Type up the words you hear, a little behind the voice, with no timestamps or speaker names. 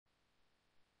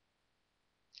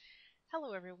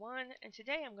Hello everyone, and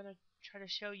today I'm going to try to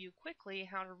show you quickly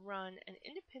how to run an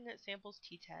independent samples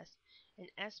t-test in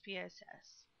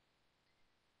SPSS.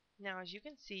 Now as you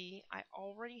can see, I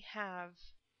already have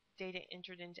data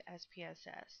entered into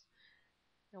SPSS.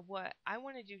 Now what I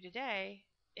want to do today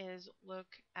is look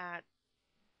at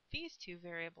these two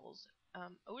variables,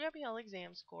 OWL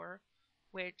exam score,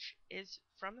 which is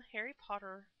from the Harry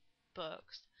Potter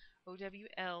books.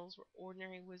 OWLs were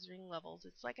ordinary wizarding levels.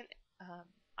 It's like an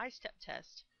I-step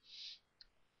test.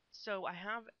 So I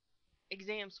have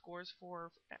exam scores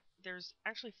for, there's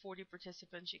actually 40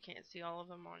 participants. You can't see all of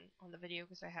them on the video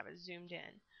because I have it zoomed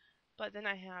in. But then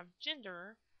I have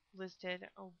gender listed.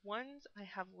 Ones I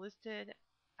have listed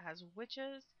as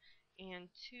witches and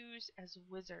twos as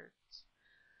wizards.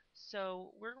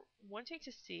 So we're wanting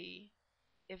to see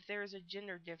if there's a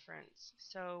gender difference.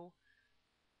 So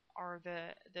are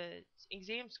the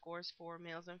exam scores for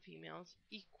males and females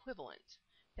equivalent?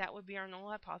 That would be our null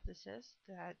hypothesis,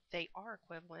 that they are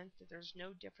equivalent, that there's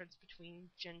no difference between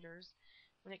genders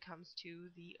when it comes to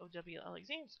the OWL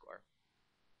exam score.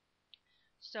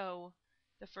 So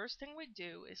the first thing we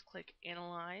do is click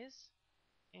Analyze,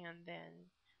 and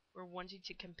then we're wanting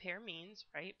to compare means,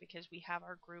 right? Because we have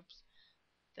our groups,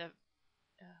 the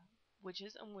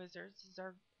witches and wizards,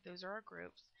 those are our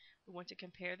groups. We want to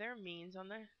compare their means on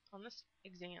this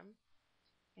exam,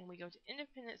 and we go to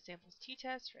Independent Samples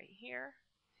t-test right here.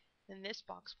 Then this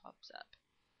box pops up,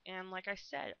 and like I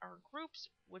said, our groups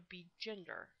would be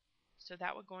gender, so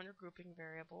that would go under grouping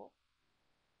variable.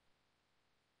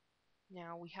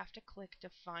 Now we have to click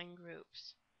Define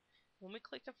Groups. When we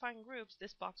click Define Groups,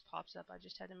 this box pops up. I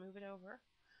just had to move it over.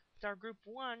 But our group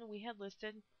 1 we had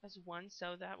listed as 1,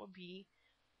 so that would be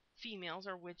females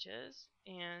or witches,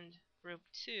 and group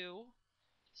 2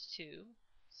 is 2,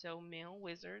 so male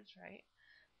wizards, right?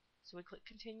 So we click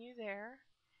Continue there,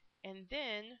 and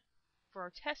then for our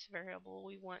test variable,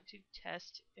 we want to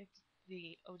test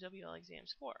the OWL exam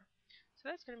score. So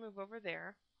that's going to move over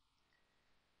there.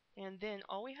 And then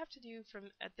all we have to do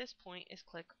from at this point is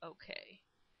click OK.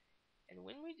 And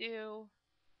when we do,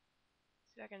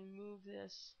 see if I can move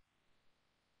this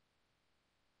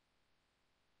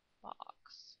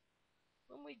box.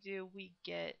 When we do, we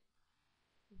get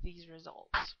these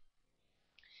results.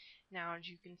 Now, as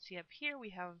you can see up here,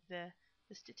 we have the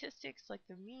statistics, like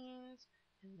the means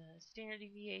and the standard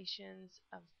deviations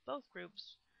of both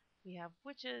groups. We have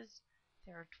witches.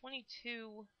 There are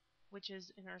 22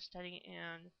 witches in our study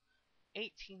and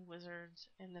 18 wizards,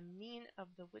 and the mean of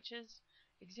the witches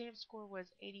exam score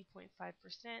was 80.5%,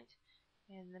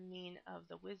 and the mean of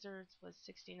the wizards was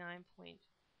 69.56%.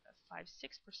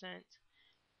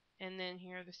 And then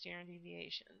here are the standard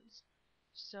deviations.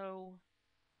 So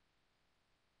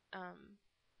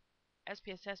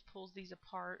SPSS pulls these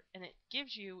apart, and it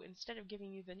gives you, instead of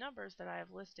giving you the numbers that I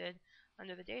have listed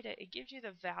under the data, it gives you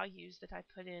the values that I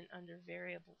put in under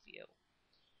variable view.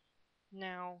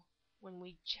 Now, when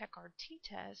we check our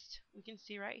t-test, we can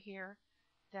see right here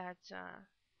that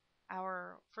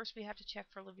first we have to check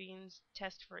for Levine's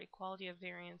test for equality of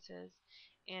variances,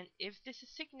 and if this is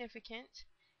significant,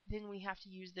 then we have to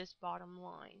use this bottom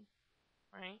line,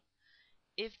 right?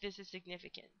 If this is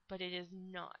significant, but it is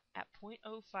not. At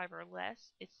 0.05 or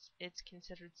less, it's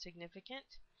considered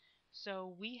significant.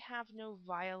 So we have no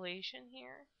violation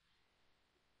here.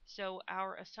 So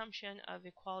our assumption of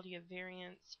equality of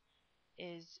variance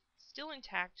is still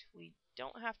intact. We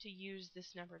don't have to use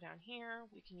this number down here.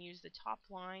 We can use the top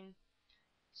line.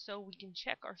 So we can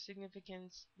check our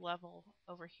significance level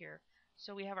over here.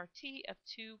 So we have our t of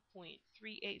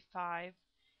 2.385,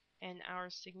 and our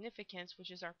significance,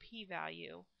 which is our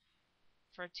p-value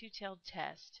for a two-tailed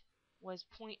test, was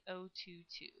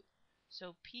 0.022.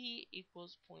 So p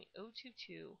equals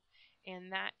 0.022,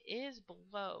 and that is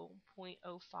below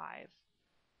 0.05.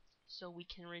 So we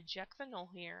can reject the null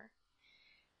here,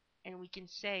 and we can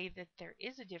say that there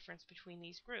is a difference between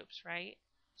these groups, right?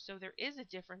 So there is a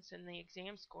difference in the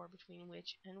exam score between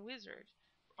witch and wizard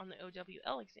on the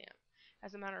OWL exam.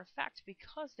 As a matter of fact,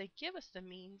 because they give us the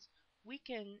means, we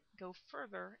can go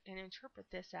further and interpret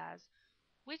this as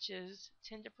witches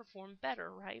tend to perform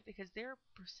better, right? Because their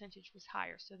percentage was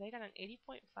higher. So they got an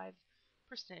 80.5%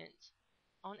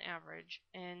 on average,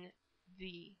 and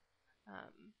the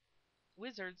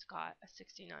wizards got a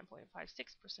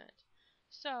 69.56%.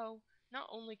 So not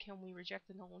only can we reject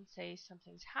the null and say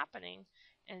something's happening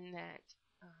and that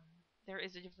there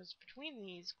is a difference between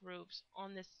these groups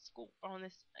on this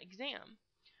exam,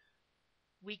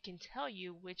 we can tell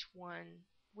you which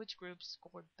group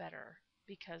scored better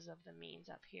because of the means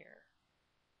up here.